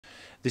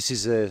This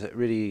is a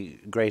really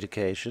great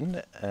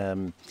occasion.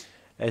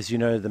 As you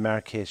know, the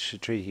Marrakesh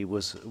Treaty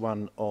was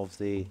one of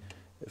the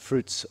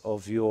fruits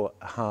of your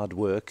hard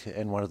work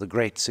and one of the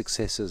great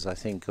successes, I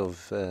think,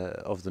 of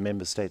the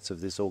member states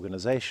of this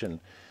organization.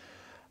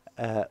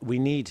 We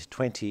need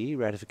 20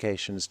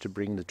 ratifications to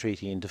bring the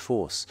treaty into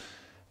force.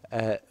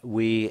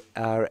 We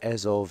are,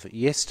 as of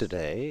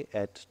yesterday,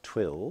 at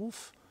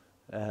 12,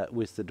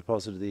 with the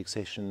deposit of the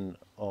accession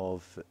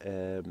of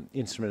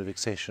Instrument of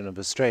Accession of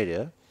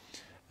Australia,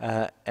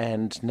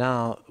 and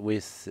now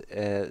with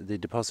the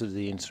deposit of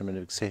the Instrument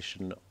of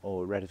Accession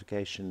or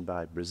ratification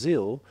by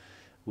Brazil,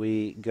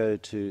 we go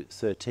to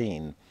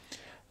 13.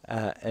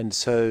 And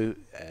so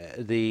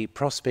the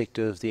prospect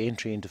of the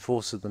entry into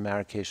force of the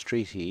Marrakesh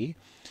Treaty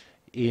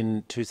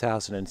in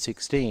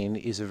 2016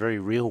 is a very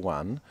real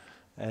one,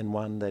 and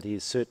one that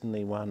is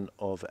certainly one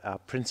of our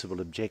principal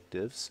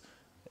objectives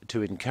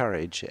to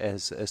encourage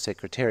as a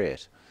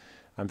Secretariat.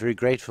 I'm very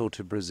grateful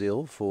to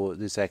Brazil for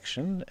this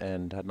action,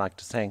 and I'd like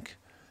to thank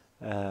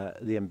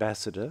the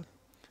Ambassador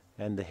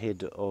and the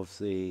head of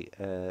the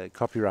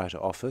Copyright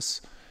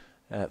Office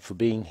for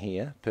being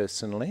here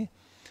personally.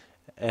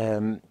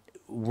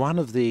 One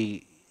of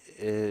the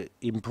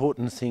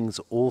important things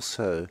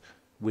also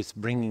with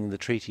bringing the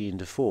treaty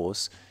into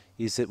force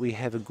is that we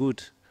have a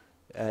good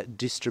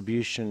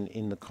distribution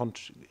in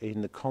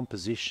the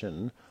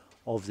composition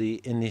of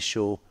the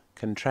initial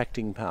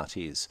contracting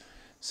parties,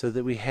 so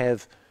that we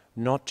have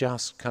not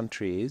just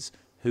countries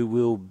who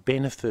will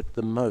benefit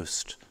the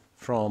most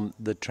from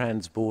the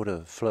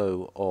trans-border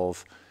flow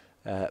of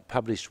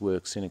published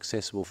works in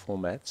accessible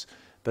formats,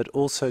 but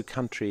also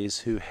countries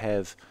who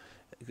have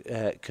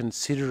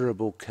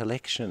considerable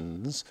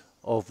collections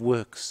of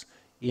works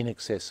in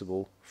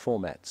accessible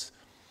formats.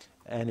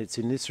 And it's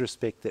in this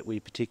respect that we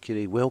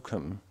particularly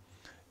welcome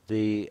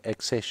the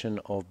accession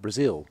of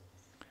Brazil,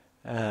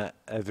 a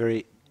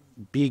very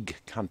big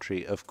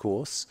country, of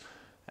course,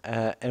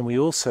 and we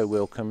also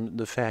welcome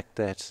the fact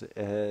that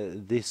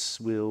this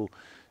will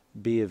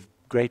be of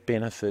great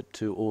benefit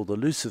to all the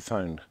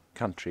Lusophone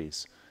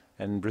countries,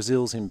 and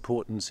Brazil's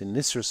importance in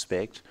this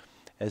respect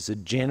as a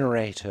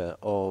generator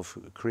of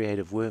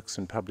creative works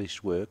and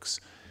published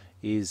works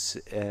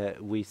is,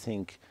 we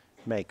think,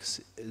 makes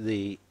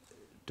the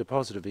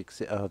deposit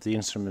of the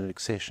Instrument of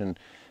Accession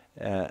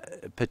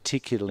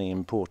particularly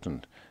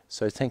important.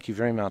 So thank you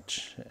very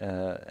much,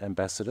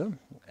 Ambassador,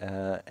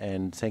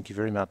 and thank you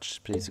very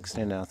much. Please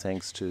extend our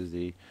thanks to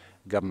the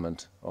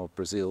government of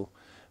Brazil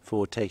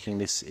for taking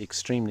this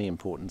extremely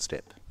important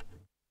step.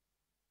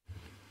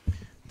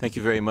 Thank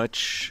you very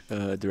much,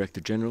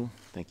 Director General.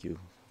 Thank you,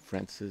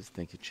 Francis.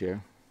 Thank you,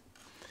 Chair.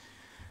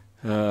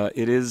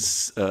 It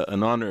is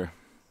an honor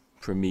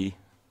for me,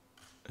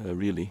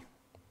 really,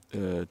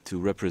 to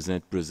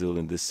represent Brazil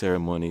in this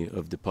ceremony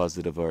of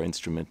deposit of our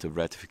instrument of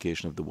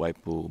ratification of the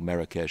WIPO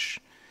Marrakesh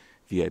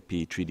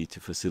VIP Treaty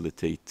to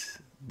facilitate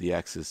the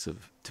access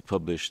to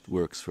published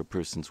works for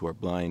persons who are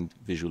blind,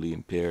 visually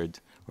impaired,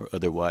 or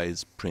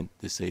otherwise print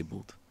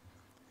disabled.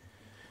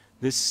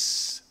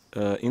 This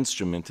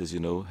instrument, as you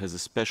know, has a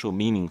special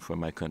meaning for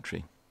my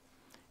country.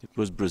 It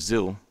was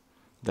Brazil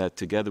that,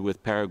 together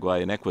with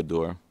Paraguay and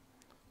Ecuador,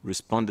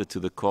 responded to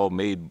the call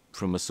made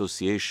from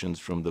associations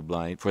for the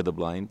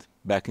blind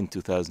back in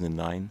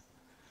 2009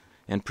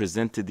 and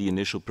presented the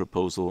initial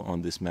proposal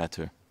on this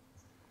matter.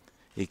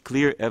 A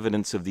clear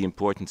evidence of the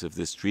importance of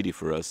this treaty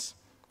for us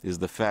is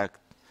the fact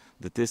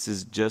that this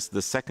is just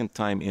the second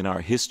time in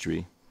our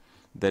history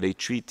that a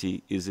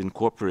treaty is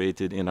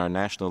incorporated in our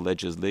national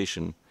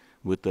legislation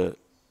with the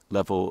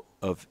level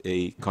of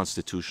a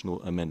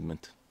constitutional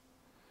amendment.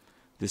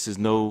 This is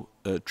no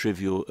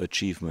trivial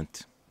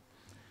achievement.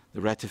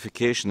 The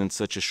ratification in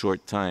such a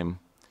short time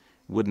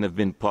wouldn't have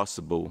been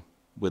possible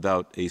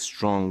without a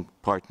strong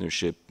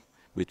partnership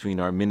between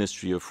our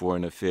Ministry of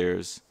Foreign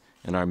Affairs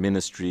and our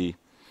Ministry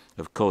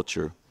of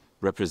Culture,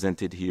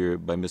 represented here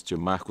by Mr.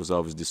 Marcos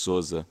Alves de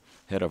Souza,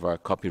 head of our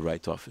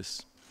Copyright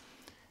Office.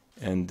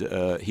 And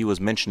he was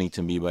mentioning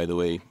to me, by the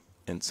way,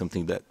 and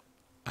something that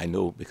I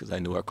know because I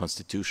know our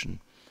Constitution,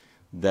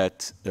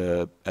 that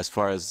as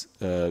far as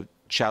the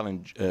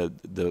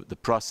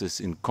process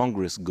in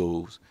Congress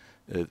goes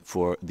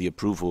for the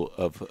approval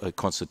of a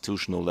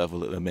constitutional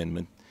level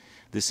amendment,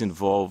 this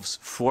involves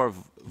 4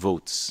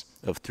 votes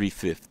of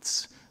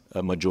 3/5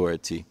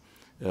 majority,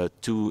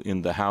 2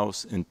 in the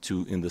House and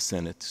 2 in the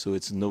Senate. So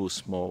it's no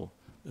small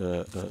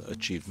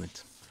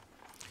achievement.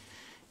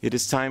 It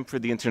is time for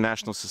the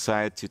international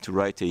society to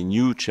write a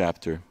new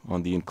chapter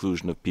on the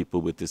inclusion of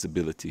people with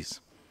disabilities,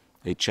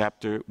 a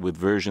chapter with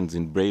versions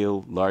in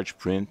Braille, large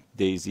print,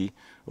 DAISY,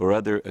 or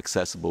other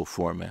accessible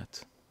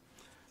format.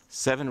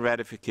 7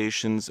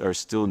 ratifications are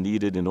still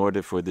needed in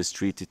order for this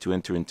treaty to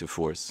enter into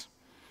force,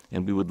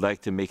 and we would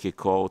like to make a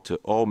call to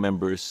all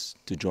members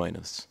to join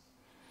us.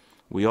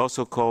 We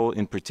also call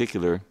in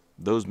particular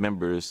those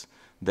members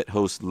that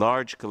host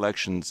large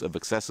collections of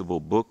accessible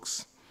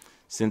books,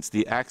 since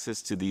the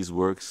access to these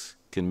works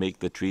can make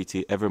the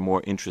treaty ever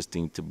more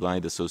interesting to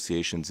blind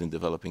associations in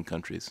developing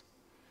countries.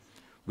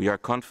 We are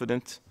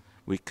confident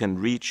we can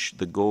reach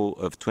the goal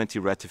of 20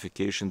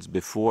 ratifications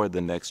before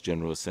the next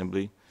General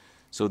Assembly,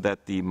 so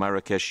that the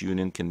Marrakesh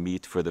Union can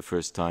meet for the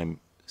first time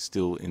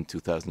still in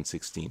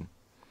 2016.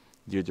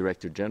 Dear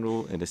Director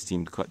General and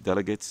esteemed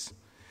delegates,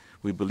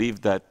 we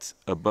believe that,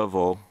 above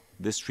all,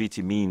 this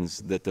treaty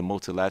means that the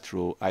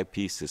multilateral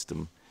IP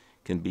system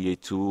can be a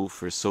tool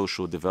for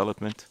social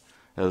development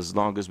as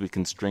long as we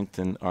can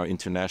strengthen our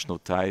international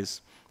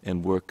ties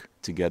and work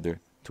together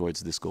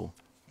towards this goal.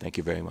 Thank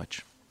you very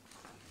much.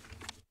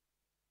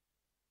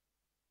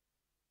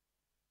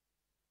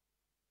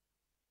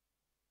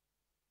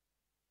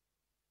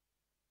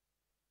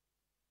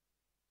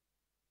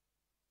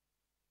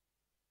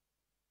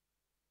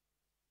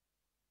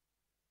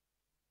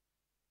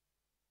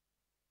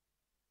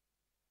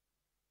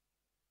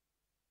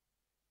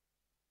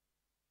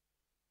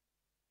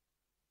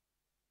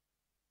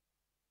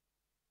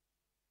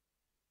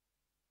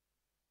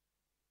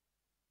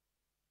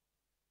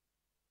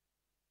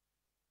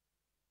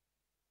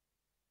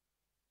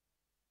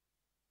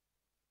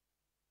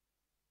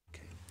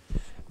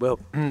 Well,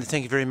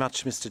 thank you very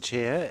much, Mr.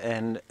 Chair,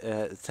 and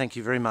thank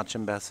you very much,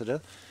 Ambassador.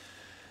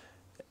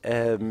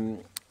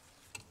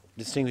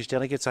 Distinguished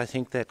delegates, I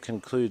think that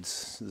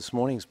concludes this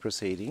morning's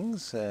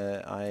proceedings.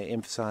 I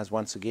emphasise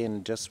once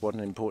again just what an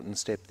important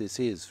step this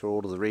is for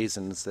all of the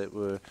reasons that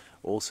were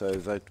also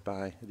evoked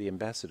by the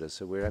Ambassador.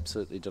 So we're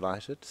absolutely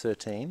delighted,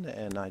 13,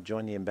 and I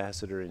join the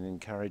Ambassador in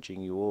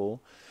encouraging you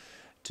all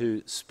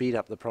to speed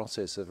up the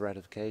process of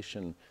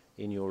ratification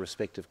in your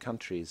respective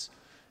countries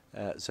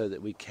so that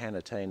we can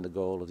attain the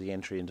goal of the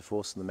entry into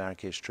force of the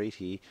Marrakesh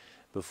Treaty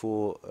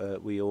before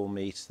we all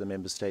meet, the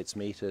Member States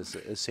meet as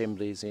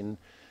assemblies in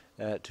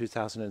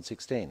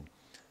 2016.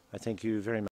 I thank you very much.